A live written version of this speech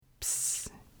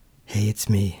Hey, it's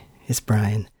me. It's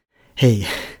Brian. Hey,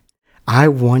 I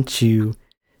want you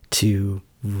to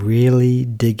really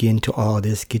dig into all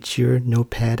this. Get your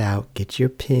notepad out, get your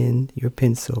pen, your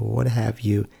pencil, what have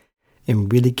you,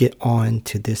 and really get on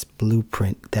to this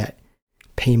blueprint that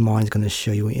Payman is going to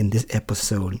show you in this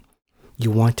episode.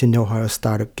 You want to know how a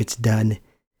startup gets done?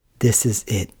 This is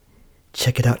it.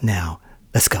 Check it out now.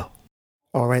 Let's go.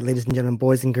 All right, ladies and gentlemen,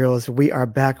 boys and girls, we are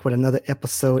back with another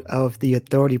episode of The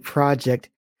Authority Project.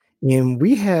 And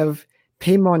we have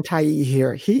Payman Taei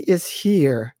here. He is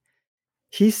here,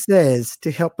 he says,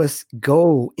 to help us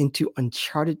go into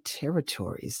uncharted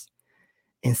territories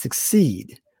and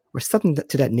succeed, or something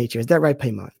to that nature. Is that right,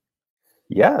 Payman?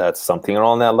 Yeah, that's something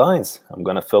along that lines. I'm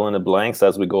going to fill in the blanks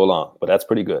as we go along, but that's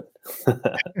pretty good.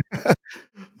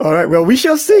 All right. Well, we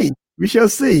shall see. We shall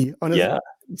see on this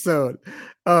episode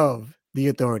of The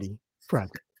Authority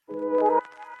Project.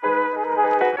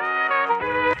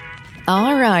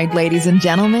 All right, ladies and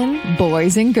gentlemen,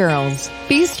 boys and girls,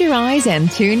 feast your eyes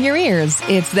and tune your ears.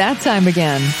 It's that time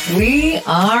again. We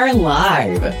are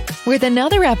live with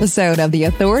another episode of The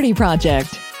Authority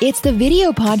Project. It's the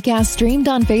video podcast streamed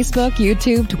on Facebook,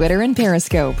 YouTube, Twitter, and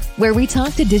Periscope, where we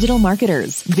talk to digital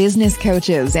marketers, business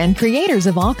coaches, and creators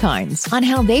of all kinds on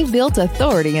how they've built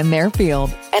authority in their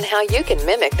field and how you can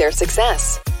mimic their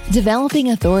success.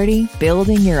 Developing authority,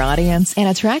 building your audience, and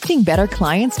attracting better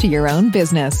clients to your own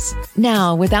business.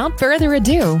 Now, without further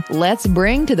ado, let's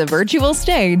bring to the virtual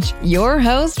stage your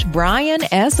host, Brian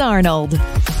S. Arnold.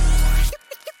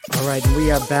 All right, and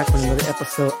we are back with another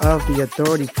episode of The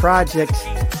Authority Project,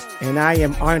 and I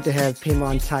am honored to have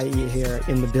Payman Taei here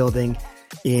in the building,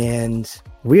 and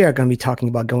we are going to be talking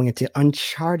about going into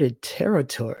uncharted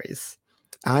territories.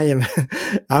 I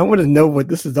want to know what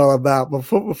this is all about.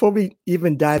 Before we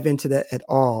even dive into that at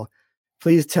all,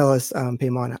 please tell us,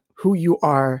 Payman, who you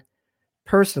are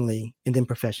personally and then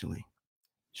professionally.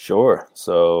 Sure.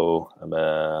 So I'm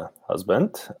a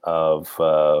husband of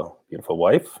a beautiful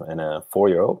wife and a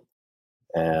 4-year-old.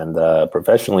 And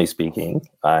professionally speaking,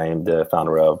 I'm the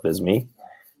founder of Visme,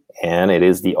 and it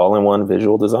is the all-in-one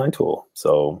visual design tool.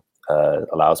 So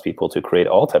allows people to create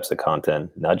all types of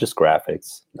content, not just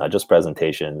graphics, not just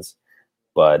presentations,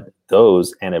 but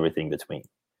those and everything between.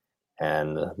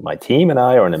 And my team and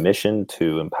I are on a mission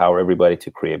to empower everybody to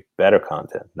create better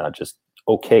content, not just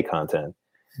okay content,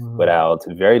 without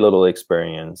very little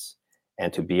experience,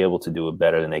 and to be able to do it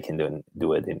better than they can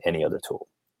do it in any other tool.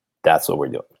 That's what we're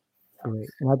doing. Great.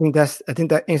 And I think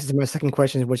that answers my second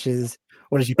question, which is,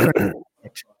 what is your current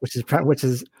project, which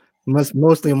is must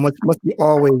be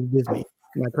always Disney.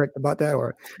 Am I correct about that,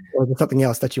 or is there something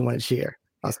else that you want to share?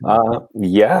 Awesome.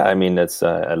 Yeah, I mean, it's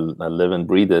I live and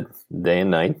breathe it day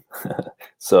and night.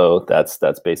 So that's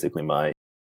basically my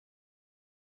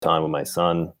time with my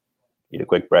son. Eat a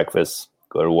quick breakfast,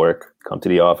 go to work, come to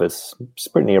the office. It's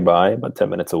pretty nearby, about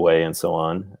 10 minutes away, and so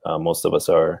on. Most of us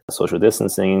are social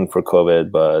distancing for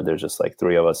COVID, but there's just like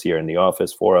 3 of us here in the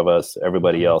office, 4 of us.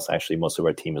 Everybody else, actually, most of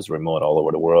our team is remote all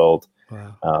over the world.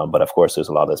 Wow. But of course, there's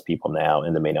a lot less people now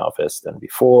in the main office than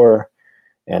before.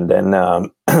 And then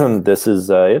this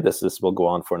will go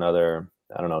on for another,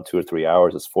 2 or 3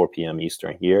 hours. It's 4 p.m.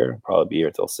 Eastern here. Probably be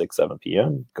here till 6, 7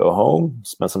 p.m. Go home,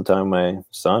 spend some time with my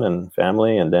son and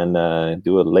family, and then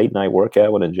do a late night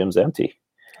workout when the gym's empty.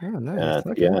 Oh, nice.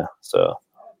 Okay. Yeah. So.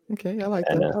 Okay, I like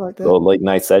that. I like that. Go late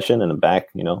night session and then back,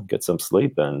 get some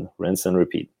sleep and rinse and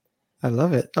repeat. I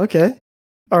love it. Okay.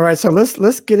 All right. So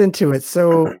let's get into it.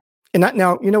 So,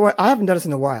 now, you know what? I haven't done this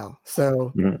in a while.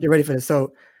 So get ready for this.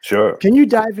 So sure. Can you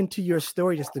dive into your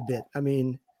story just a bit? I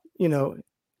mean,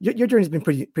 your journey's been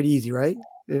pretty easy, right?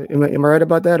 Am I right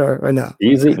about that, or no?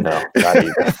 Easy? No, not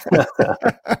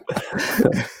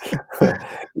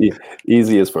easy.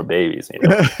 Easy is for babies,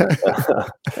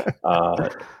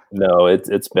 No,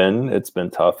 it's been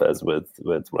tough, as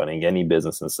with running any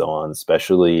business and so on,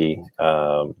 especially,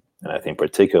 and I think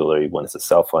particularly when it's a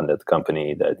self-funded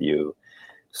company that you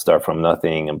start from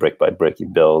nothing and brick by brick you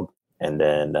build, and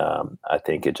then I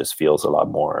think it just feels a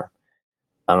lot more.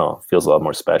 Feels a lot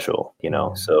more special,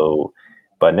 So,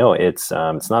 but no, it's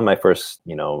not my first,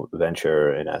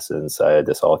 venture. In essence,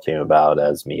 this all came about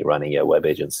as me running a web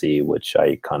agency, which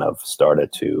I kind of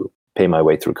started to pay my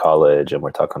way through college. And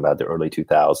we're talking about the early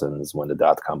 2000s when the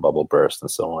dot-com bubble burst and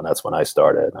so on. That's when I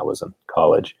started. I was in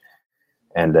college,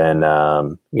 and then,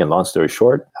 long story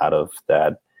short, out of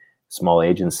that small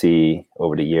agency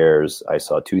over the years, I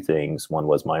saw 2 things. One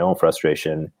was my own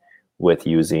frustration with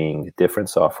using different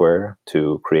software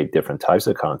to create different types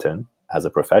of content as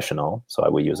a professional. So I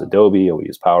would use Adobe, I would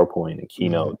use PowerPoint and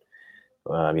Keynote.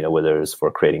 whether it's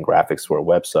for creating graphics for a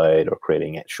website or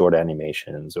creating short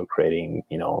animations or creating,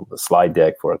 the slide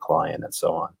deck for a client and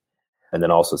so on. And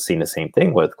then also seeing the same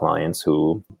thing with clients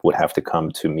who would have to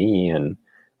come to me and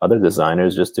other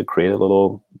designers just to create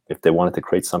if they wanted to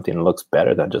create something that looks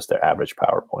better than just their average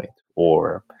PowerPoint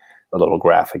or a little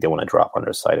graphic they want to drop on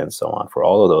their site and so on. For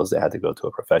all of those, they had to go to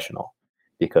a professional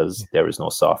because there is no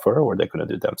software or they couldn't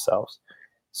do it themselves.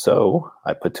 So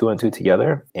I put two and two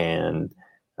together, and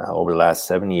over the last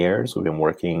 7 years, we've been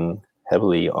working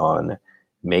heavily on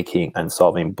making and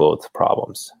solving both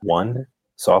problems. One,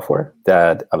 software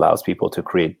that allows people to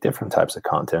create different types of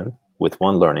content with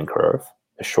one learning curve,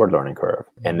 a short learning curve.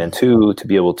 And then two, to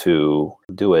be able to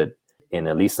do it in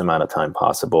the least amount of time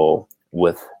possible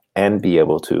and be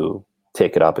able to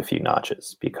take it up a few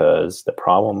notches. Because the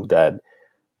problem that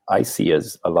I see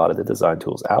as a lot of the design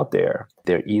tools out there,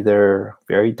 they're either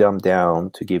very dumbed down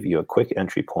to give you a quick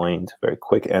entry point, very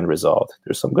quick end result.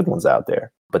 There's some good ones out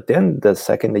there. But then the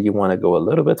second that you want to go a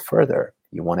little bit further,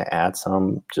 you want to add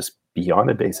some just beyond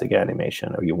a basic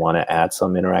animation, or you want to add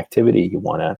some interactivity, you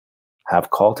want to have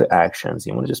call to actions,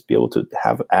 you want to just be able to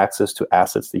have access to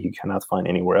assets that you cannot find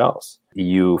anywhere else,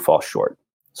 you fall short.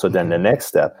 So then the next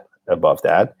step above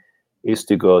that is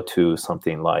to go to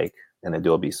something like an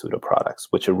Adobe suite of products,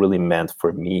 which are really meant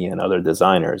for me and other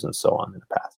designers and so on in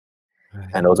the past. Right.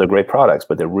 And those are great products,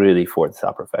 but they're really for the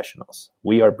top professionals.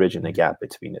 We are bridging the gap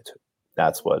between the two.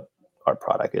 That's what our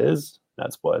product is.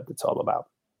 That's what it's all about.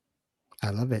 I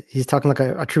love it. He's talking like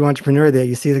a true entrepreneur there.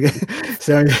 You see,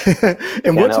 so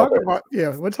and we'll talk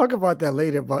about that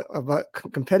later about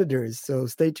competitors. So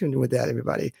stay tuned with that,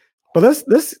 everybody. But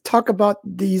let's talk about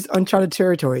these uncharted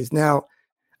territories. Now,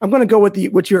 I'm going to go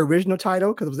with your original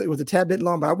title because it was a tad bit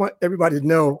long, but I want everybody to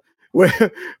know what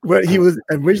he was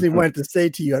originally wanted to say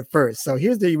to you at first. So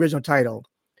here's the original title: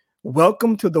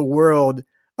 "Welcome to the world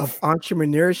of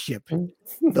entrepreneurship,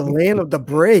 the land of the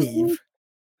brave,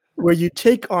 where you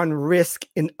take on risk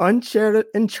in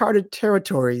uncharted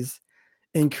territories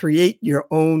and create your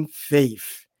own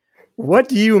faith." What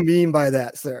do you mean by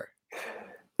that, sir?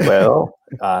 Well,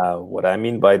 what I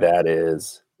mean by that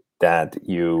is that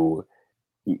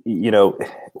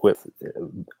with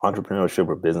entrepreneurship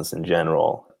or business in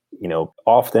general,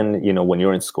 often, when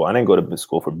you're in school, I didn't go to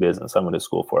school for business. I went to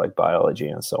school for like biology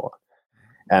and so on.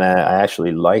 And I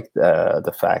actually liked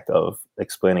the fact of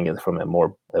explaining it from a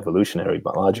more evolutionary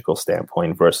biological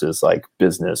standpoint versus like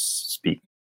business speak.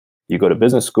 You go to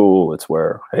business school, it's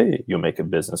where, hey, you make a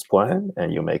business plan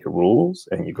and you make rules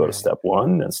and you go to step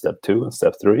 1 and step 2 and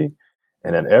step 3.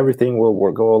 And then everything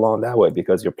will go along that way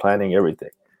because you're planning everything.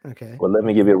 Okay. Well, let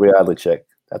me give you a reality check.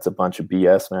 That's a bunch of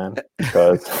BS, man,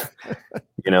 because,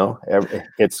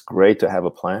 it's great to have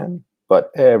a plan,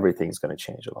 but everything's going to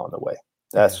change along the way.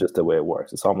 That's just the way it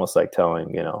works. It's almost like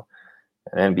telling,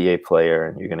 an NBA player,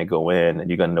 and you're going to go in and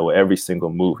you're going to know every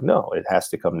single move. No, it has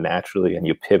to come naturally and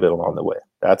you pivot along the way.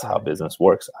 That's how business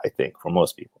works, I think, for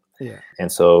most people. Yeah.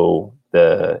 And so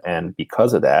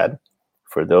because of that,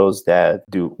 for those that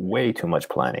do way too much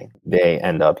planning, they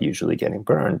end up usually getting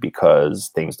burned because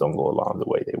things don't go along the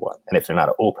way they want. And if they're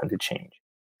not open to change,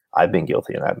 I've been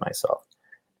guilty of that myself.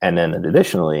 And then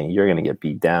additionally, you're going to get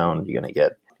beat down. You're going to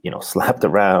get, slapped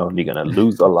around. You're going to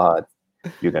lose a lot.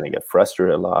 You're going to get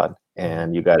frustrated a lot.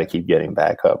 And you got to keep getting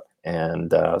back up.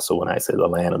 And so when I say the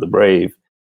land of the brave,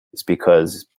 it's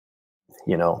because,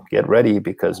 get ready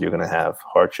because you're going to have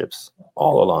hardships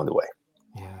all along the way.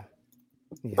 Yeah.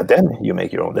 But then you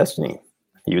make your own destiny.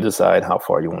 You decide how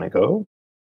far you want to go.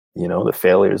 The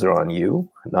failures are on you,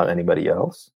 not anybody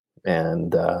else.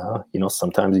 And,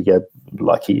 sometimes you get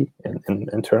lucky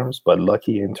in terms, but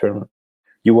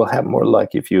you will have more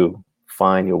luck if you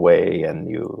find your way and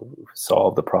you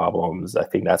solve the problems. I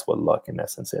think that's what luck in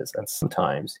essence is. And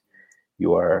sometimes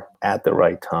you are at the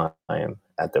right time,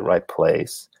 at the right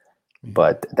place.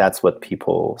 But that's what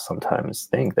people sometimes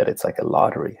think, that it's like a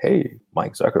lottery. Hey,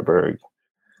 Mike Zuckerberg,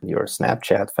 your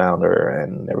Snapchat founder,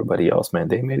 and everybody else, man,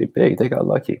 they made it big. They got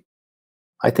lucky.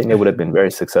 I think they would have been very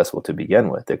successful to begin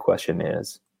with. The question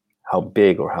is, how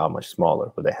big or how much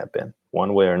smaller would they have been?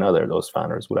 One way or another, those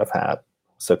founders would have had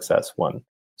success.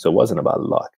 So it wasn't about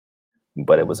luck,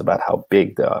 but it was about how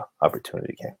big the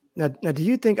opportunity came. Now, do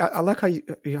you think, I like how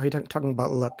you're talking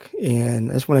about luck,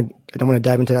 and I don't want to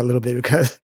dive into that a little bit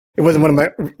because it wasn't one of my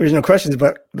original questions,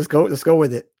 but let's go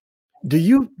with it. Do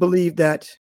you believe that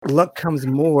luck comes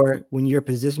more when you're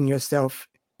positioning yourself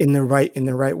in the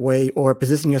right way, or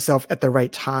positioning yourself at the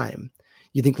right time?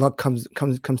 You think luck comes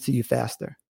to you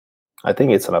faster? I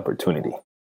think it's an opportunity.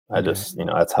 I just,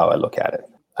 that's how I look at it.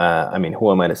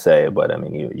 Who am I to say? But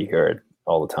you hear it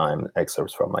all the time,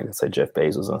 excerpts from, like I said, Jeff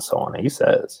Bezos and so on. And he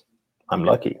says, I'm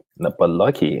lucky, but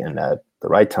lucky in that the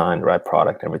right time, the right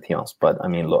product, everything else. But I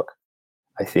mean, look,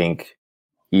 I think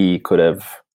he could have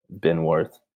been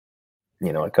worth,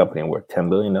 a company worth $10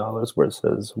 billion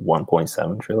versus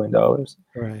 $1.7 trillion.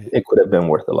 Right. It could have been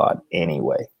worth a lot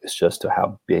anyway. It's just to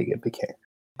how big it became.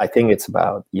 I think it's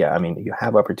about, I mean, you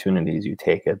have opportunities, you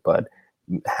take it, but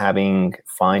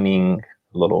finding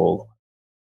little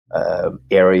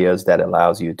areas that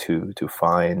allows you to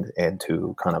find and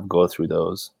to kind of go through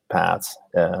those paths,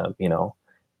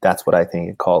 that's what I think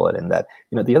you call it. And that,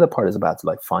 the other part is about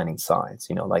like finding signs,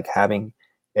 like having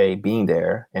being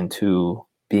there, and two,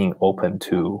 being open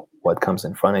to what comes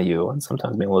in front of you, and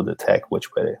sometimes being able to detect which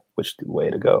way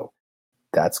to go.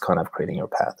 That's kind of creating your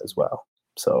path as well.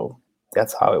 So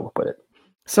that's how I would put it.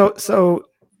 So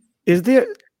is there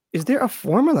a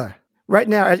formula right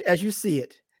now as you see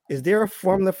it? Is there a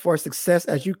formula for success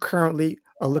as you currently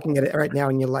are looking at it right now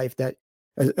in your life, that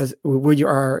as where you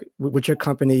are with your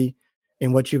company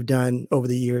and what you've done over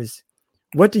the years?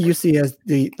 What do you see as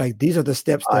these are the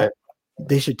steps that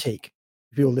they should take,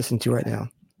 people listen to right now?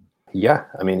 Yeah,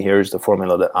 I mean, here's the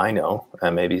formula that I know,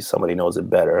 and maybe somebody knows it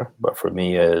better, but for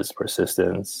me is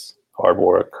persistence, hard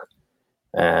work,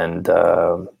 and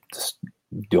just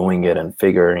doing it and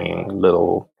figuring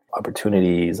little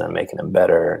opportunities and making them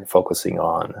better, and focusing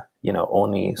on,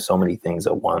 only so many things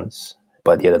at once,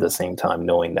 but yet at the same time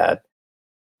knowing that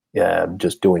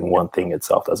just doing one thing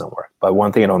itself doesn't work. By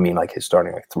one thing, I don't mean like you're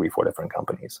starting like 3-4 different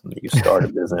companies. I mean, you start a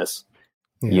business,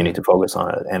 you need to focus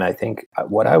on it. And I think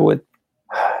what I would,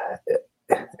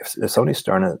 if somebody's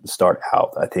starting to start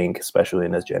out, I think, especially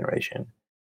in this generation,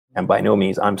 and by no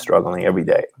means I'm struggling every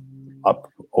day,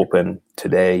 up, open,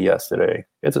 today, yesterday,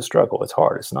 it's a struggle. It's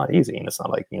hard. It's not easy. And it's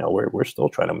not like, we're still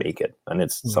trying to make it. And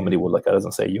it's somebody would look at us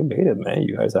and say, you made it, man.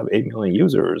 You guys have 8 million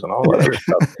users and all that other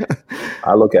stuff.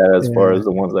 I look at it as far as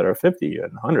the ones that are 50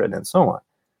 and 100 and so on.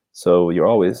 So you're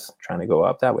always trying to go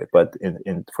up that way. But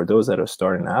for those that are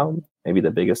starting out, maybe the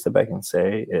biggest tip I can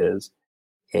say is,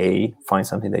 find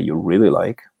something that you really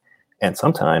like. And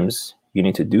sometimes you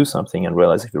need to do something and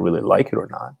realize if you really like it or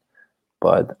not.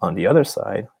 But on the other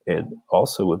side, it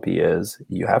also would be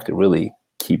you have to really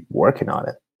keep working on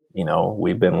it.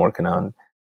 We've been working on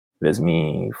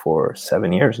Visme for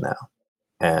 7 years now.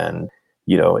 And,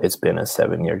 it's been a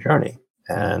 7-year journey.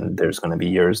 And there's going to be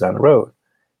years down the road.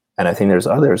 And I think there's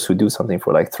others who do something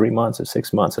for like 3 months or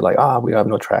 6 months. They're like, we have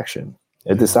no traction.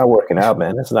 It's not working out,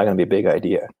 man. It's not going to be a big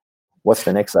idea. What's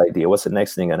the next idea? What's the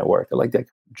next thing going to work? They're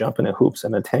jumping in hoops.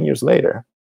 And then 10 years later,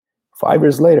 5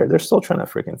 years later, they're still trying to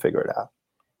freaking figure it out.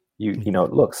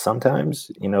 Look,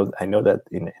 sometimes, I know that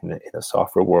in a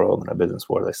software world, in a business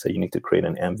world, they say you need to create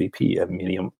an MVP, a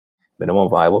minimum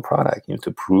viable product,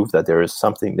 to prove that there is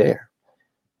something there.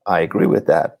 I agree with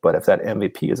that. But if that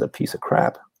MVP is a piece of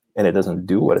crap and it doesn't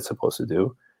do what it's supposed to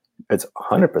do, it's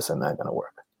 100% not going to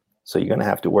work. So you're going to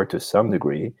have to work to some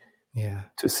degree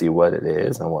to see what it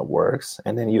is and what works.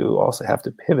 And then you also have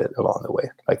to pivot along the way.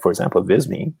 Like, for example,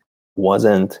 Visme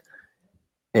wasn't,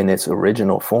 in its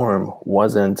original form,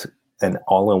 wasn't an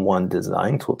all-in-one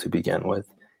design tool to begin with.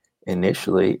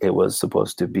 Initially, it was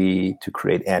supposed to be to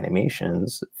create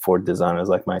animations for designers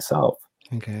like myself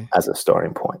as a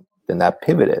starting point. Then that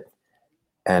pivoted.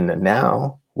 And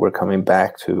now we went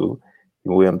back to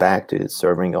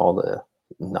serving all the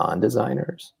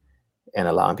non-designers and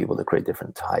allowing people to create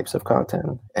different types of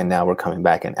content. And now we're coming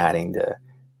back and adding the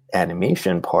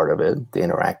animation part of it, the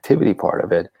interactivity part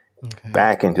of it,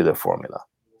 back into the formula.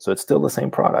 So it's still the same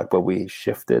product, but we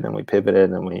shifted and we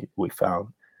pivoted and we found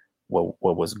what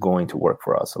was going to work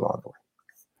for us along the way.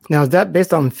 Now, is that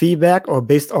based on feedback or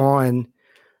based on,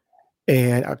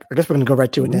 and I guess we're going to go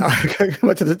right to it now,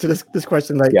 to this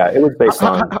question. Like, it was based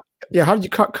on... how did you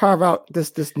carve out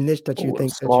this niche that you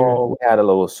think small? We had a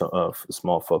little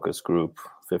small focus group,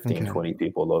 15, 20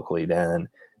 people locally. Then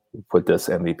we put this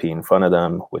MVP in front of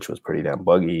them, which was pretty damn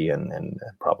buggy and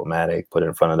problematic. Put it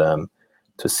in front of them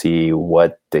to see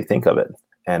what they think of it.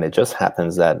 And it just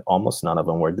happens that almost none of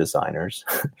them were designers.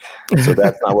 So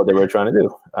that's not what they were trying to do.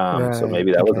 So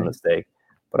maybe that was a mistake.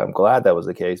 But I'm glad that was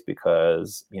the case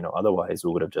because, otherwise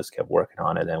we would have just kept working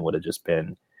on it and would have just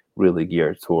been really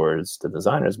geared towards the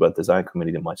designers. But design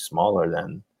community is much smaller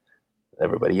than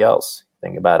everybody else.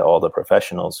 Think about all the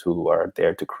professionals who are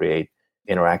there to create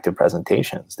interactive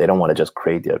presentations. They don't want to just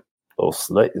create a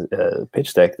little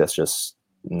pitch deck that's just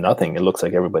nothing. It looks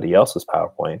like everybody else's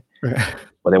PowerPoint.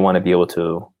 But they want to be able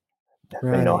to,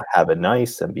 have it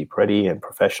nice and be pretty and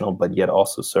professional, but yet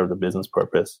also serve the business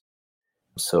purpose.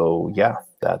 So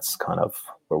that's kind of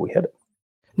where we hit it.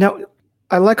 Now,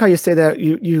 I like how you say that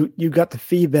you got the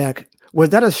feedback. Was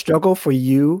that a struggle for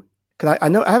you because I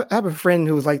know I have a friend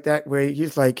who was like that, where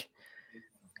he's like,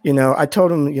 I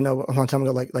told him, a long time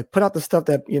ago, like put out the stuff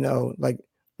that,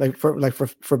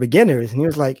 for beginners. And he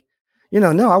was like, no,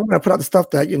 I want to put out the stuff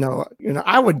that,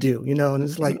 I would do, and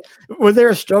it's like, was there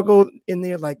a struggle in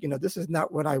there? Like, this is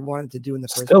not what I wanted to do in the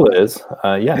first Still place. is.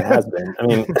 Yeah, it has been. I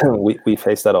mean, we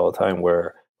face that all the time,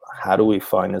 where how do we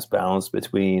find this balance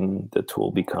between the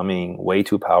tool becoming way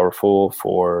too powerful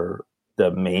for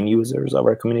the main users of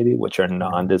our community, which are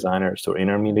non-designers or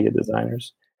intermediate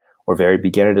designers or very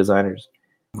beginner designers,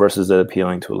 versus it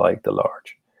appealing to like the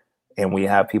large. And we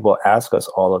have people ask us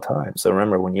all the time. So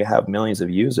remember, when you have millions of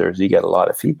users, you get a lot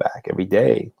of feedback every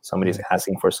day. Somebody's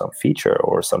asking for some feature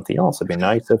or something else. It'd be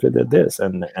nice if it did this.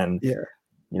 And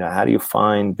how do you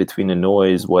find between the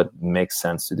noise what makes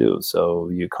sense to do? So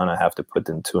you kind of have to put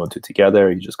them two and two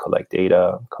together. You just collect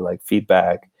data, collect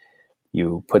feedback.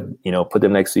 You put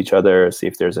them next to each other, see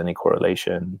if there's any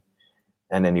correlation,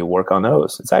 and then you work on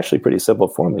those. It's actually a pretty simple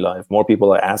formula. If more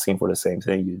people are asking for the same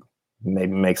thing, you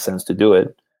maybe makes sense to do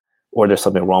it. Or there's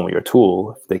something wrong with your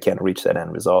tool if they can't reach that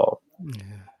end result.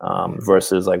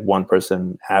 Versus like one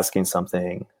person asking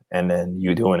something and then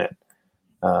you doing it.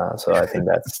 So I think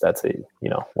that's a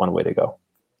one way to go.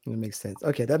 That makes sense.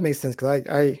 Okay, that makes sense, because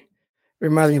I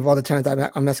reminds me of all the times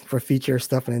I'm asking for feature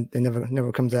stuff and it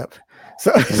never comes up.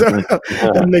 So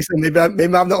that makes sense. Maybe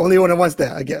I'm the only one that wants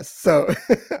that, I guess. So,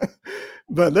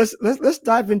 but let's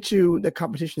dive into the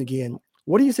competition again.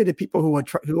 What do you say to people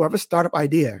who have a startup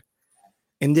idea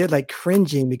and they're like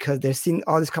cringing because they're seeing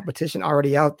all this competition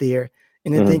already out there,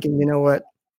 and they're thinking, you know what,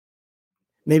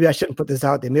 maybe I shouldn't put this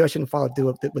out there. Maybe I shouldn't follow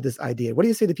through with this idea. What do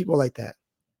you say to people like that?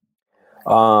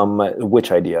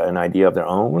 Which idea? An idea of their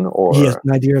own, or yes,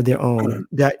 an idea of their own?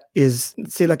 That is,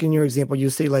 say, like in your example, you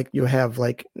say like you have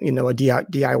like a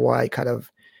DIY kind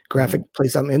of graphic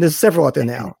place, and there's several out there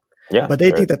now. Yeah, but they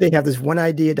think that they have this one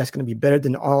idea that's going to be better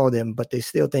than all of them, but they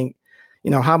still think,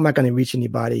 how am I going to reach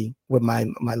anybody with my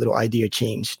little idea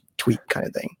change, tweak kind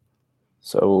of thing?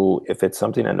 So if it's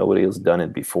something that nobody has done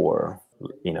it before,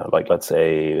 like let's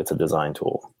say it's a design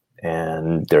tool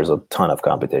and there's a ton of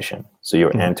competition. So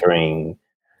you're entering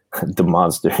the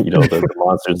monster, the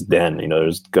monster's den,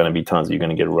 there's going to be tons. You're going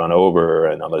to get run over,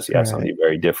 and unless you have something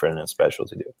very different and special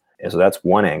to do. And so that's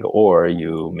one angle. Or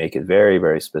you make it very,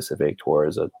 very specific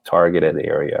towards a targeted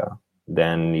area,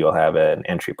 then you'll have an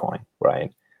entry point,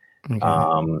 right?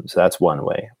 So that's one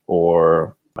way.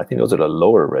 Or I think those are the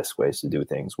lower risk ways to do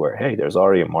things, where, hey, there's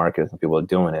already a market and people are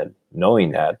doing it.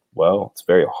 Knowing that, well, it's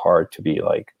very hard to be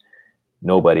like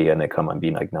nobody and they come and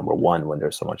be like number one when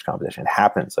there's so much competition. It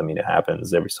happens. I mean, it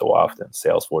happens every so often.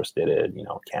 Salesforce did it.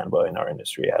 Canva in our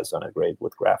industry has done it great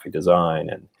with graphic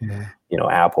design, and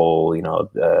Apple.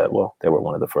 Well, they were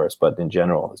one of the first, but in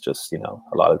general, it's just a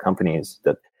lot of companies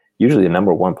that usually the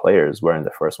number one players weren't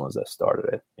the first ones that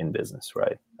started it in business,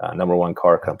 right? Number one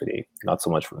car company, not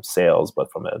so much from sales,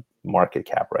 but from a market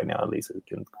cap right now, at least it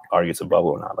can argue it's a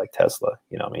bubble or not, like Tesla.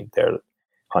 They're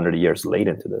 100 years late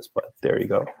into this, but there you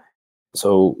go.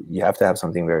 So you have to have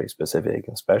something very specific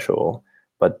and special,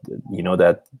 but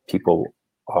that people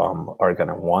are going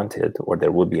to want it, or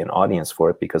there would be an audience for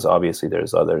it, because obviously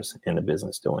there's others in the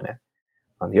business doing it.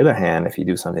 On the other hand, if you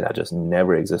do something that just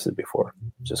never existed before,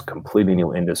 just completely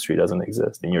new industry doesn't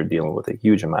exist, then you're dealing with a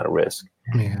huge amount of risk.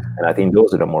 And I think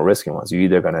those are the more risky ones. You're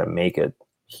either going to make it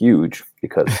huge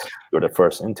because you're the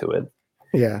first into it.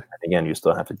 And again, you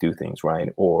still have to do things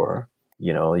right, or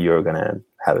you're going to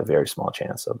have a very small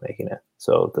chance of making it.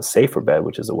 So the safer bet,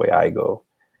 which is the way I go,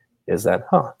 is that,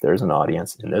 there's an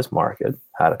audience in this market.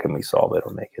 How can we solve it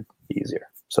or make it easier?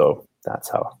 So that's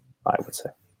how I would say.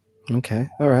 Okay.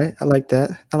 All right. I like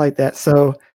that.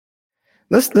 So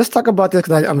let's talk about this,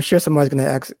 because I'm sure somebody's going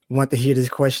to want to hear this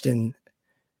question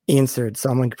answered. So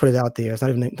I'm going to put it out there. It's not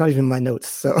even in my notes.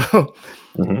 So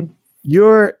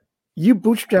you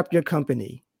bootstrapped your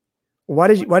company. Why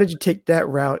did you take that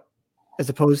route as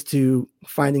opposed to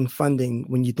finding funding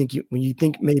when you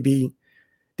think maybe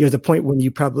there's a point when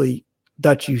you probably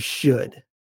thought you should?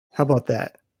 How about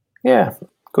that? Yeah.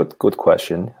 Good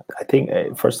question. I think,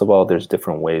 first of all, there's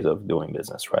different ways of doing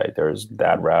business, right? There's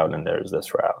that route and there's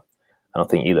this route. I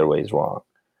don't think either way is wrong.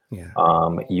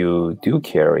 You do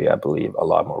carry, I believe, a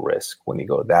lot more risk when you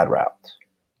go that route,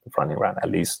 the funding route, at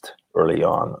least early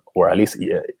on,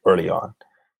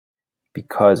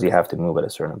 because you have to move at a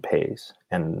certain pace,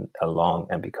 and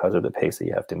because of the pace that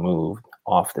you have to move,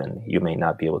 often you may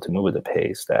not be able to move at the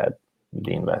pace that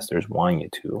the investors want you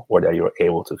to, or that you're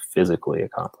able to physically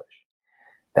accomplish.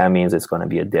 That means it's going to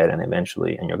be a dead end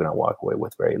eventually, and you're going to walk away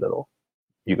with very little.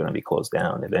 You're going to be closed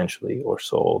down eventually, or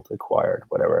sold, acquired,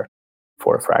 whatever,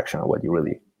 for a fraction of what you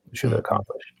really should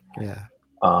accomplish.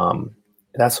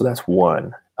 That's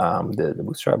one. The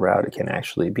bootstrap route, it can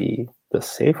actually be the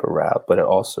safer route, but it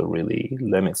also really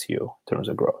limits you in terms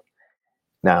of growth.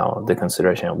 Now, the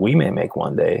consideration we may make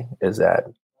one day is that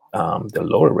the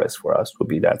lower risk for us would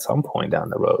be that at some point down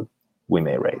the road, we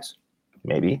may raise.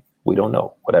 Maybe, we don't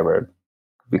know, whatever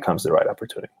becomes the right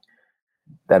opportunity.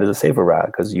 That is a safer route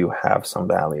because you have some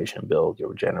valuation build,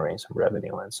 you're generating some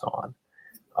revenue and so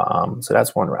on. So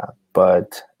that's one route.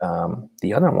 But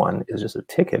the other one is just a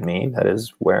tick in me. That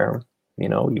is where, you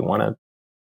want to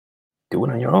do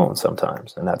it on your own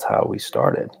sometimes. And that's how we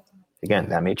started. Again,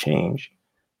 that may change,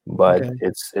 but Okay.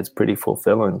 it's pretty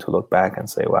fulfilling to look back and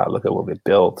say, wow, look at what we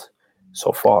built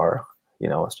so far.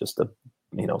 It's just a,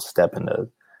 step in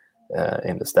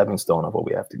the stepping stone of what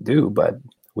we have to do, but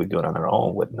we do it on our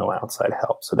own with no outside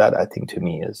help. So that, I think, to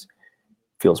me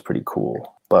feels pretty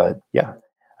cool. But yeah,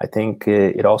 I think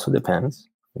it also depends.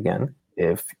 Again,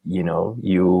 if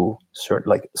you start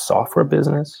like software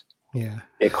business, Yeah.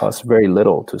 it costs very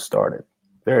little to start it.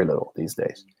 Very little these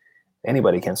days.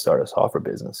 Anybody can start a software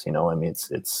business.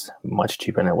 It's much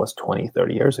cheaper than it was 20,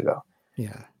 30 years ago.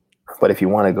 Yeah. But if you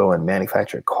want to go and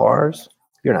manufacture cars,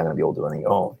 you're not going to be able to do it on your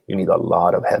own. You need a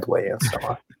lot of headway and so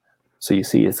on. So you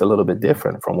see, it's a little bit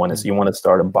different from when you want to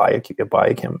start a biotech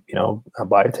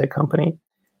company.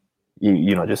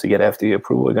 Just to get FDA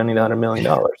approval, you're gonna need $100 million.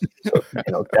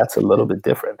 So that's a little bit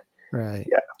different. Right.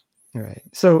 Yeah. Right.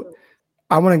 So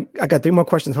I got 3 more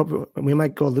questions. Hopefully we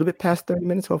might go a little bit past 30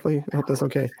 minutes. Hopefully, I hope that's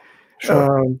okay.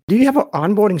 Sure. Do you have an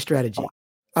onboarding strategy?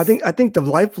 I think the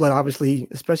lifeblood, obviously,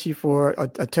 especially for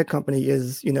a tech company,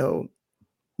 is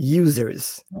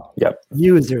users. Yep.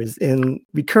 Users and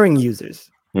recurring users.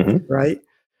 Mm-hmm. Right.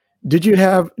 Do you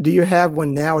have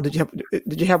one now? Did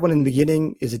you have one in the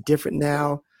beginning? Is it different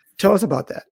now? Tell us about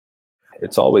that.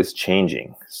 It's always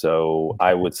changing. So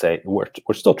I would say we're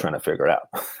still trying to figure it out.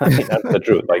 I mean, that's the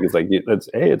truth.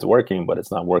 It's working, but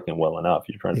it's not working well enough.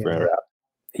 You're trying to figure it out.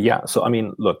 Yeah. So, I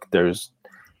mean, look, we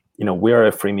are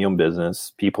a freemium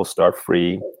business. People start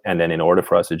free. And then in order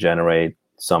for us to generate,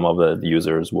 some of the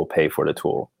users will pay for the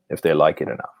tool if they like it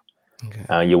enough.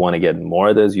 Okay. You want to get more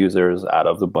of those users out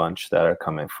of the bunch that are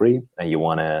coming free, and you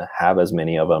want to have as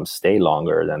many of them stay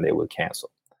longer than they would cancel.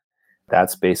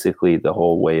 That's basically the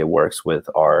whole way it works with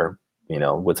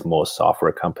with most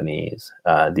software companies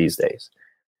these days.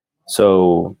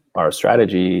 So our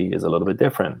strategy is a little bit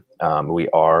different. You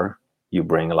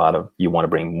want to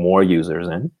bring more users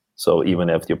in. So even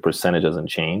if your percentage doesn't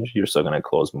change, you're still going to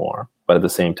close more. But at the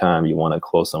same time, you want to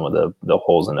close some of the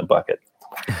holes in the bucket.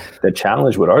 The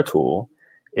challenge with our tool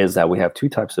is that we have 2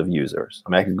 types of users. I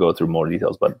mean, I could go through more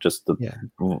details, but just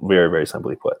very, very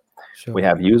simply put, we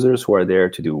have users who are there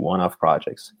to do one-off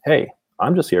projects. Hey,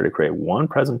 I'm just here to create one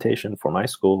presentation for my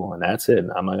school, and that's it.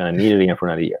 I'm not going to need it again for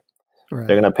another year. Right.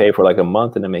 They're going to pay for like a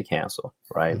month and then may cancel,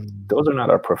 right? Those are not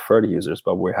our preferred users,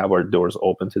 but we have our doors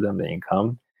open to them. They can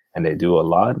come and they do a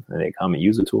lot, and they come and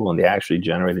use the tool, and they actually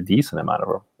generate a decent amount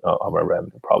of our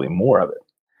revenue, probably more of it.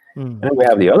 And then we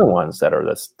have the other ones that are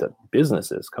the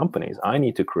businesses, companies. I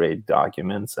need to create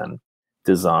documents and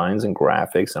designs and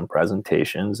graphics and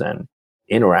presentations and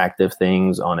interactive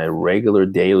things on a regular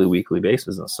daily, weekly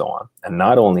basis and so on. And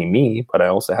not only me, but I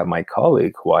also have my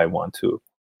colleague who I want to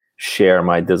share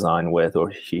my design with, or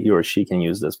he or she can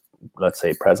use this, let's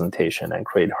say, presentation and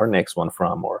create her next one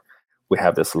from, or we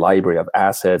have this library of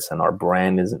assets and our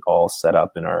brand isn't all set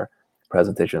up in our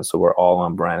presentation, so we're all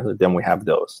on brand. Then we have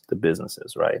the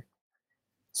businesses, right?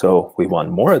 So we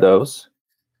want more of those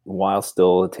while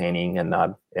still attaining and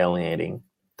not alienating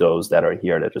those that are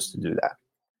here just to do that.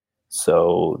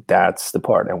 So that's the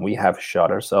part. And we have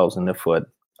shot ourselves in the foot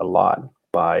a lot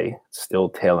by still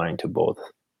tailoring to both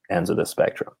ends of the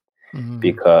spectrum.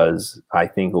 Because I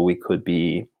think we could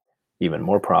be even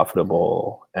more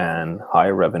profitable and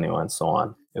higher revenue and so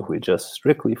on if we just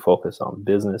strictly focus on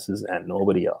businesses and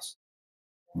nobody else.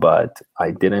 But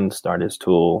I didn't start this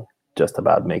tool just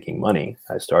about making money.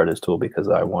 I started this tool because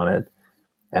I wanted,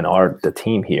 and the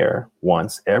team here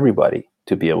wants everybody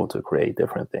to be able to create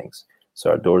different things. So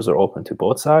our doors are open to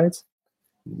both sides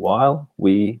while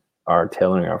we are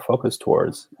tailoring our focus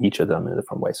towards each of them in a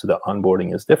different way. So the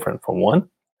onboarding is different from one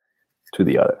to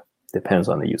the other. Depends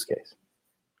on the use case.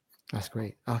 That's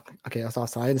great. Okay, that's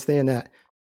awesome. I understand that.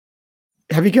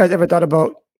 Have you guys ever thought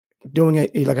about doing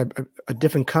a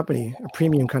different company, a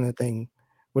premium kind of thing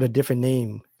with a different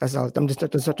name? I'm just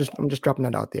dropping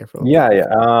that out there for.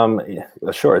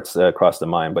 Sure, it's crossed the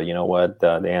mind, but you know what?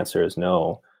 The answer is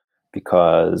no,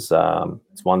 because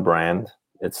it's one brand.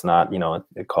 It's not,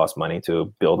 it costs money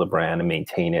to build a brand and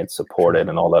maintain it, support it,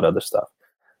 and all that other stuff.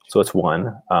 So it's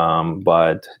one,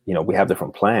 but we have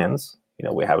different plans.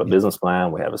 We have a business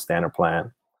plan, we have a standard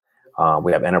plan,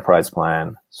 we have enterprise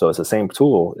plan. So it's the same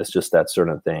tool. It's just that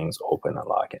certain things open and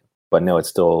lock in. But no, it's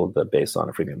still based on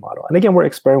a freemium model. And again, we're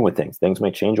experimenting with things. Things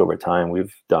may change over time.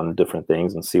 We've done different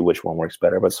things and see which one works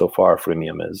better. But so far,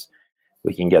 freemium is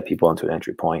we can get people into an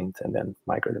entry point and then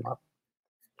migrate them up.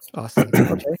 Awesome.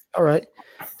 Okay. All right.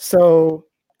 So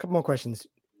a couple more questions.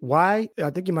 Why, I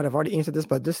think you might have already answered this,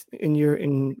 but just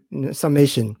in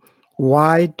summation,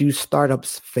 why do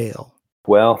startups fail?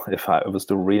 Well, if I was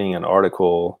to reading an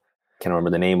article, I can't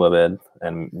remember the name of it,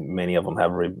 and many of them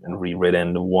have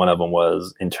rewritten. One of them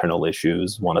was internal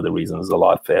issues. One of the reasons a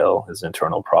lot fail is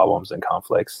internal problems and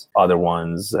conflicts. Other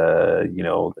ones,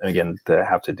 again, they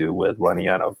have to do with running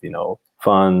out of,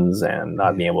 funds and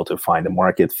not being able to find a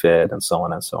market fit and so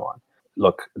on and so on.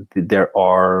 Look,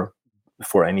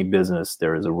 for any business,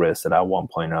 there is a risk that at one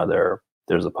point or another,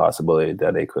 there's a possibility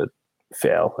that they could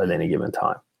fail at any given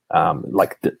time.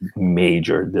 Like the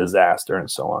major disaster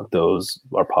and so on. Those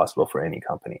are possible for any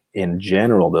company. In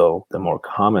general, though, the more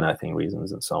common, I think,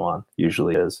 reasons and so on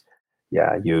usually is,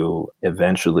 you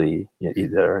eventually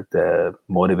either the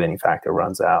motivating factor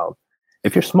runs out.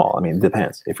 If you're small, I mean, it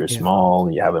depends. If you're small,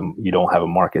 you don't have a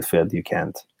market fit, you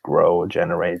can't grow,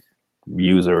 generate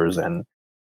users and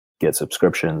get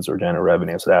subscriptions or generate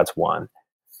revenue. So that's one.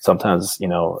 Sometimes,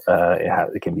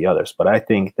 it can be others. But I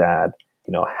think that,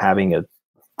 having a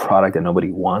product that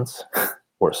nobody wants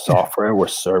or software or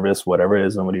service, whatever it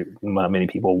is, not many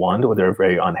people want, or they're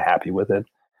very unhappy with it.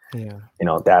 Yeah.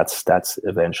 That's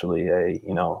eventually a,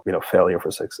 failure for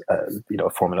success,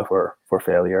 formula for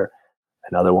failure.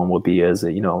 Another one would be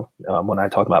when I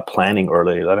talked about planning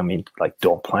earlier, I don't mean like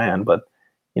don't plan, but,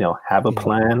 have a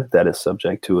plan that is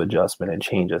subject to adjustment and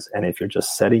changes. And if you're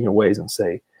just setting your ways and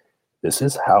say, this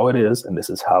is how it is, and this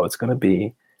is how it's going to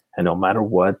be, and no matter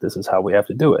what, this is how we have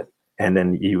to do it. And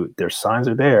then their signs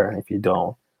are there, and if you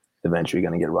don't, eventually you're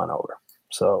going to get run over.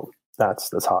 So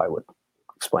that's how I would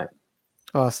explain it.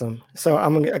 Awesome. So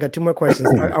I got two more questions.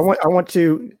 I want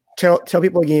to tell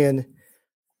people again,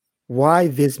 why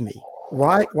Visme?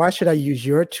 Why should I use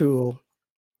your tool?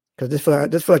 Because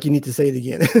this feel like you need to say it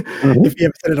again if you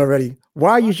haven't said it already.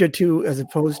 Why use your tool as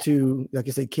opposed to, like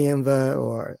you say, Canva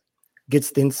or Get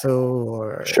Stencil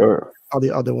or all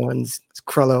the other ones,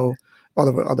 Crello, all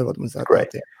the other ones out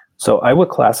there? So I would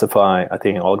classify, I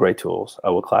think all great tools, I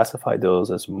would classify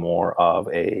those as more of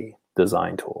a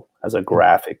design tool, as a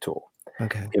graphic tool.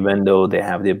 Okay. Even though they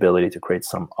have the ability to create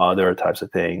some other types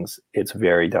of things, it's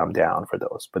very dumbed down for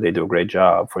those. But they do a great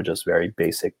job for just very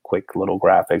basic, quick little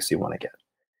graphics you want to get.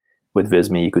 With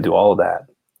Visme, you could do all of that,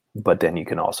 but then you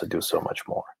can also do so much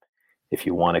more. If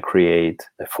you want to create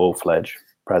a full-fledged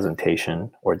presentation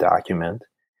or document,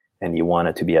 and you want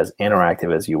it to be as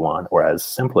interactive as you want or as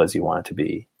simple as you want it to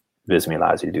be, Visme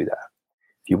allows you to do that.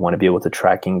 If you want to be able to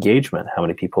track engagement, how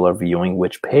many people are viewing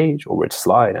which page or which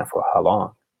slide and for how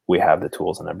long, we have the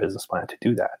tools in our business plan to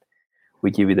do that.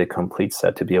 We give you the complete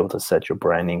set to be able to set your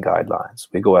branding guidelines.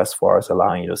 We go as far as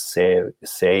allowing you to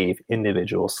save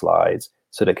individual slides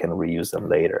so they can reuse them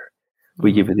later.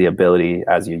 We give you the ability,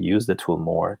 as you use the tool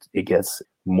more, it gets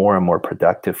more and more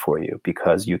productive for you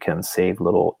because you can save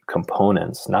little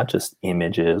components, not just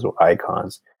images or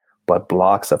icons, but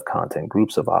blocks of content,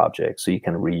 groups of objects, so you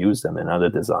can reuse them in other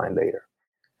design later.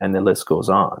 And the list goes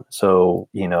on. So,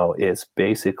 it's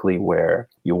basically where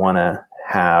you want to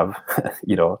have,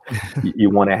 you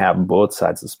want to have both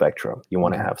sides of the spectrum. You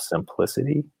want to have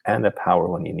simplicity and the power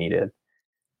when you need it.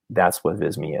 That's what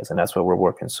Visme is. And that's what we're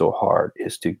working so hard,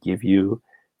 is to give you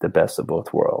the best of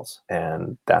both worlds.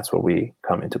 And that's where we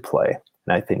come into play.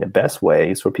 And I think the best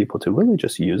way is for people to really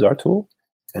just use our tool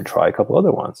and try a couple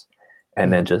other ones.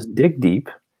 And then just dig deep.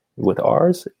 With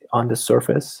ours, on the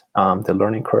surface, the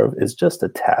learning curve is just a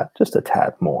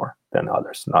tad more than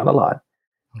others. Not a lot.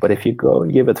 But if you go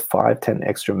and give it 5-10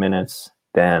 extra minutes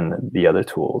than the other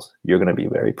tools, you're going to be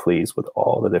very pleased with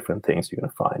all the different things you're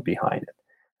going to find behind it.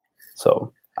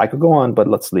 So I could go on, but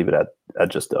let's leave it at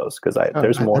just those, because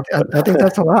there's more. I think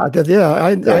that's a lot.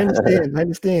 I understand. I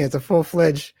understand. It's a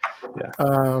full-fledged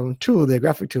tool, the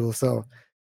graphic tool. So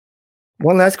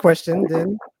one last question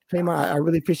then. Payman, I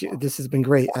really appreciate it. This has been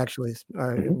great, actually.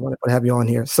 I want to have you on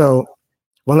here. So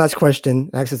one last question,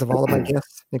 access of all of my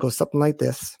guests. It goes something like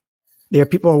this. There are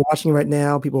people who are watching right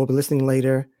now, people will be listening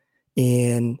later,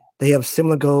 and they have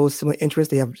similar goals, similar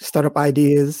interests. They have startup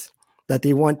ideas that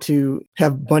they want to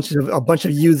have a bunch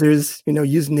of users,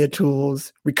 using their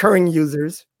tools, recurring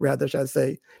users, rather, should I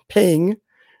say, paying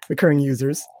recurring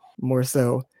users more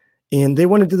so. And they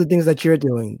want to do the things that you're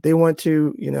doing. They want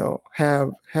to,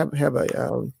 have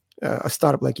a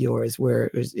startup like yours, where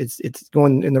it's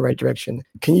going in the right direction,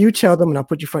 can you tell them, and I'll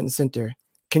put you front and center,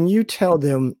 can you tell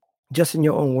them just in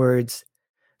your own words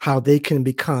how they can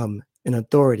become an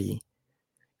authority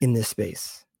in this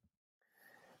space?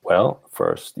 Well,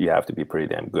 first, you have to be pretty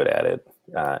damn good at it.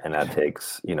 And that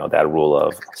takes, that rule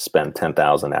of spend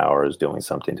 10,000 hours doing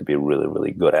something to be really,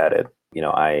 really good at it.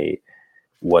 I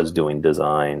was doing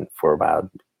design for about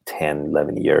 10,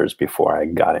 11 years before I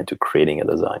got into creating a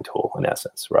design tool, in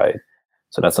essence, right?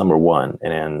 So that's number one.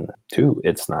 And then two,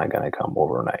 it's not going to come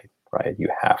overnight, right? You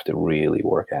have to really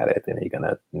work at it, and you're going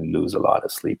to lose a lot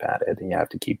of sleep at it. And you have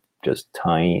to keep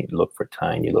look for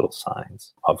tiny little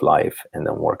signs of life and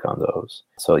then work on those.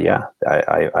 So yeah,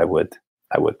 I would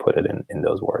put it in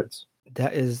those words.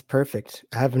 That is perfect.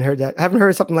 I haven't heard that. I haven't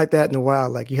heard something like that in a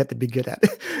while. Like, you have to be good at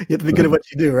it. You have to be good at what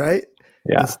you do, right?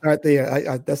 Yeah. And start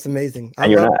there. That's amazing.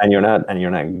 And you're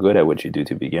not good at what you do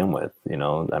to begin with.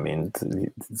 I mean,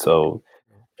 so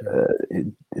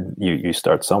you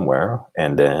start somewhere,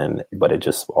 and then, but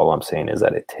all I'm saying is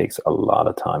that it takes a lot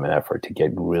of time and effort to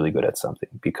get really good at something,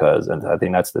 and I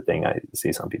think that's the thing I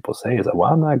see some people say is that,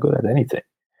 well, I'm not good at anything.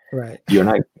 Right. You're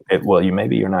not,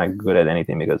 maybe you're not good at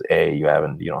anything because A, you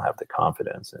don't have the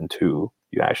confidence, and two,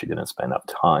 you actually didn't spend enough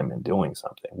time in doing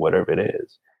something, whatever it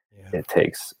is. Yeah. It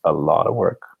takes a lot of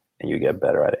work, and you get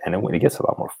better at it. And it gets a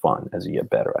lot more fun as you get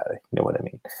better at it. You know what I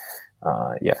mean?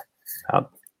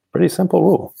 Pretty simple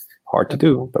rule. Hard to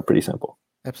do, but pretty simple.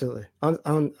 Absolutely.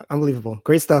 Unbelievable.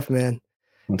 Great stuff, man.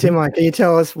 Mm-hmm. Payman, can you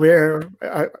tell us where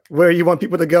you want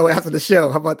people to go after the show?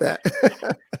 How about that?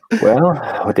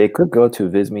 Well, they could go to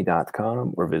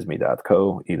visme.com or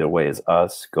visme.co. Either way is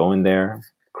us. Go in there,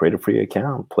 create a free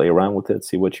account, play around with it,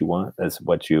 see what you want. That's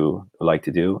what you like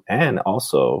to do. And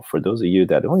also, for those of you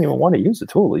that don't even want to use the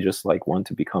tool, you just want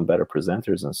to become better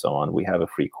presenters and so on, we have a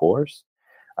free course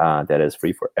that is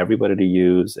free for everybody to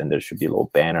use. And there should be a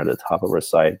little banner at the top of our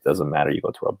site. Doesn't matter. You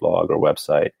go to our blog or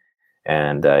website,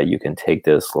 and you can take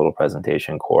this little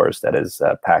presentation course that is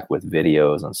packed with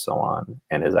videos and so on,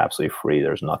 and is absolutely free.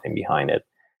 There's nothing behind it.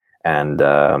 And,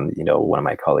 one of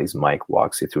my colleagues, Mike,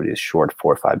 walks you through these short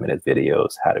 4 or 5 minute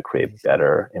videos, how to create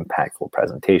better, impactful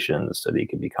presentations so that you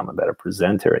can become a better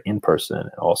presenter in person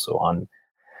and also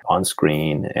on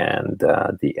screen, and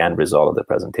the end result of the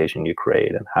presentation you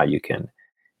create and how you can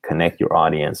connect your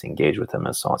audience, engage with them,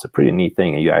 and so on. It's a pretty neat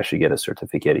thing. And you actually get a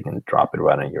certificate. You can drop it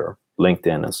right on your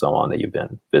LinkedIn and so on that you've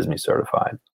been Visme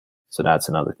certified. So that's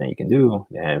another thing you can do.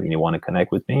 And when you want to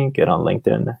connect with me, get on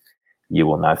LinkedIn. You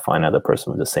will not find another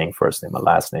person with the same first name and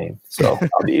last name. So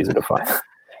I'll be easy to find.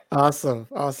 Awesome.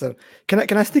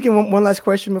 Can I sneak in one last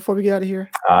question before we get out of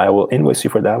here? I will invoice you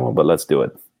for that one, but let's do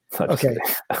it. Okay.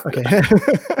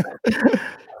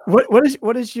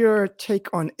 What is your take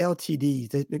on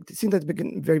LTDs? It seems like it's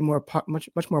becoming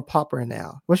much more popular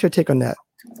now. What's your take on that?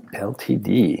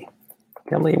 LTD.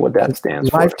 Tell me what that stands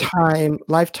for.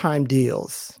 Lifetime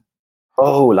deals.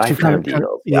 Oh, lifetime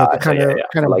deals. Yeah, kind of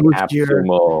like boost your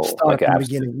like from the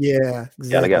beginning. Yeah, exactly.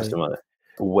 Yeah, like AppSumo.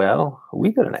 Well,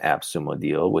 we got an AppSumo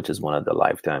deal, which is one of the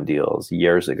lifetime deals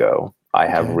years ago. I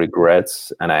have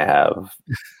regrets, and I have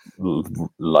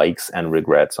likes and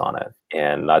regrets on it.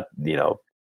 And not,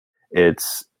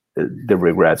 it's the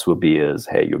regrets would be is,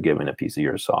 hey, you're giving a piece of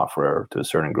your software to a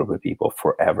certain group of people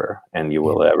forever, and you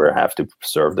will ever have to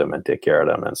serve them and take care of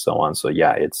them and so on. So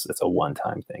yeah, it's a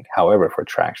one-time thing. However, for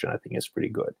traction, I think it's pretty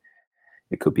good.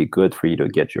 It could be good for you to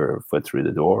get your foot through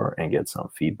the door and get some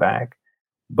feedback,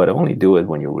 but only do it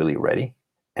when you're really ready.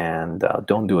 And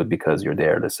don't do it because you're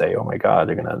there to say, oh my God,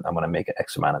 I'm gonna make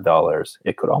X amount of dollars.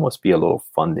 It could almost be a little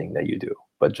funding that you do,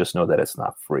 but just know that it's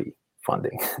not free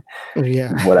funding.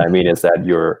 Yeah. What I mean is that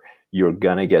you're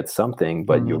gonna get something,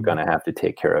 but you're gonna have to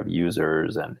take care of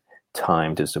users and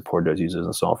time to support those users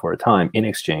and so on for a time in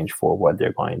exchange for what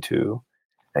they're going to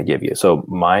give you. So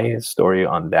my story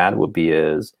on that would be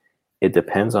is, it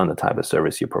depends on the type of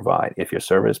service you provide. If your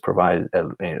service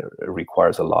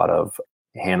requires a lot of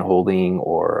hand-holding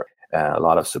or a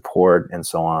lot of support and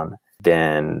so on,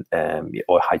 then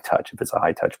or high touch, if it's a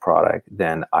high touch product,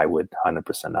 then I would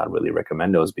 100% not really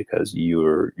recommend those, because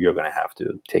you're going to have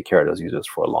to take care of those users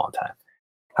for a long time.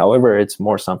 However, it's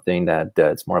more something that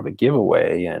it's more of a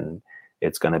giveaway and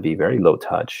it's going to be very low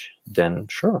touch, then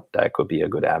sure, that could be a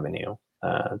good avenue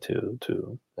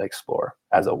to explore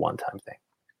as a one-time thing.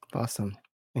 Awesome.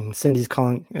 And Cindy's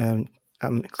commenting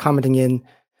in,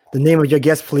 the name of your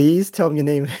guest, please. Tell them your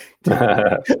name.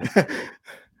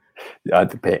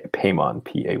 Payman,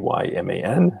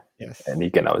 Payman. Yes. And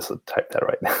you can also type that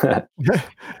right.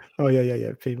 Oh, yeah.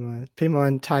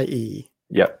 Payman Taei.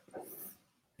 Yep.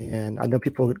 And I know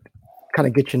people kind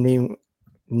of get your name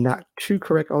not too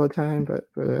correct all the time, but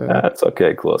that's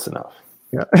okay. Close enough.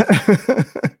 Yeah.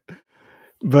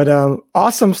 But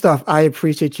awesome stuff. I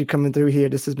appreciate you coming through here.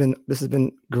 This has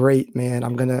been great, man.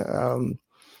 I'm gonna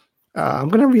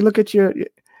relook at your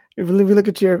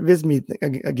Visme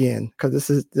again, because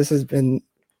this has been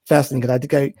fascinating.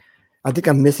 Because I think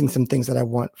I'm missing some things that I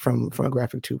want from a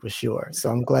graphic tool for sure. So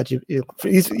I'm glad at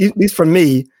least for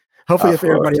me. Hopefully, if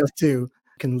everybody else too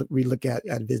can relook at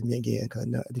Visme again,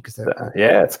 because I think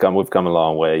it's we've come a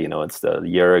long way. It's a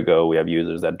year ago. We have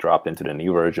users that dropped into the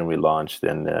new version we launched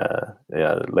in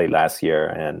late last year,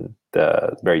 and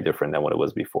it's very different than what it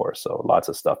was before. So lots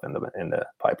of stuff in the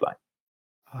pipeline.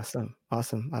 Awesome.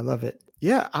 I love it.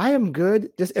 Yeah, I am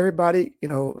good. Just everybody, I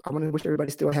want to wish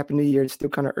everybody still a happy new year. It's still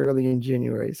kind of early in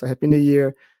January. So happy new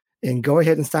year. And go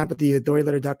ahead and sign up at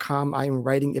theauthorityletter.com. I am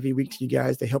writing every week to you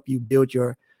guys to help you build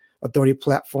your authority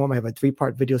platform. I have a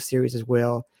 3-part video series as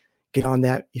well. Get on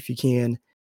that if you can.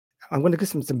 I'm going to get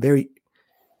some very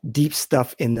deep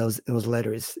stuff in those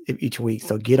letters each week.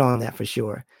 So get on that for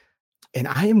sure. And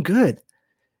I am good.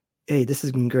 Hey, this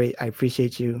has been great. I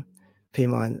appreciate you,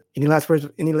 Payman. Any last words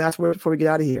before we get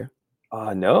out of here?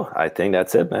 No, I think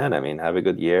that's it, man. I mean, have a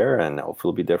good year, and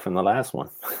hopefully it'll be different than the last one.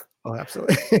 Oh,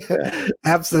 absolutely.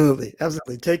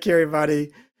 Absolutely. Take care,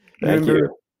 everybody. Thank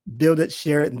you. Build it,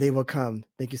 share it, and they will come.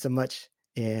 Thank you so much,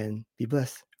 and be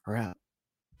blessed. We're out.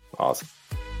 Awesome.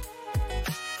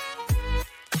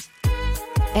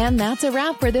 And that's a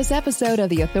wrap for this episode of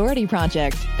The Authority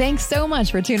Project. Thanks so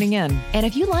much for tuning in. And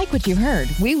if you like what you heard,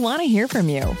 we want to hear from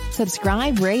you.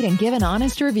 Subscribe, rate, and give an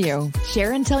honest review.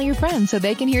 Share and tell your friends so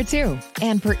they can hear too.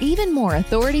 And for even more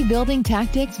authority building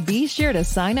tactics, be sure to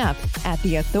sign up at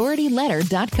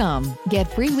theauthorityletter.com.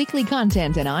 Get free weekly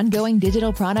content and ongoing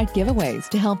digital product giveaways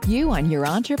to help you on your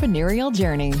entrepreneurial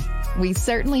journey. We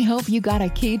certainly hope you got a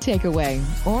key takeaway,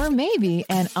 or maybe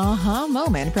an aha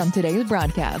moment from today's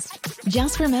broadcast.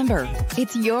 Just remember,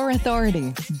 it's your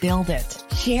authority. Build it,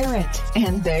 share it,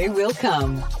 and they will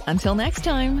come. Until next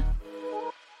time.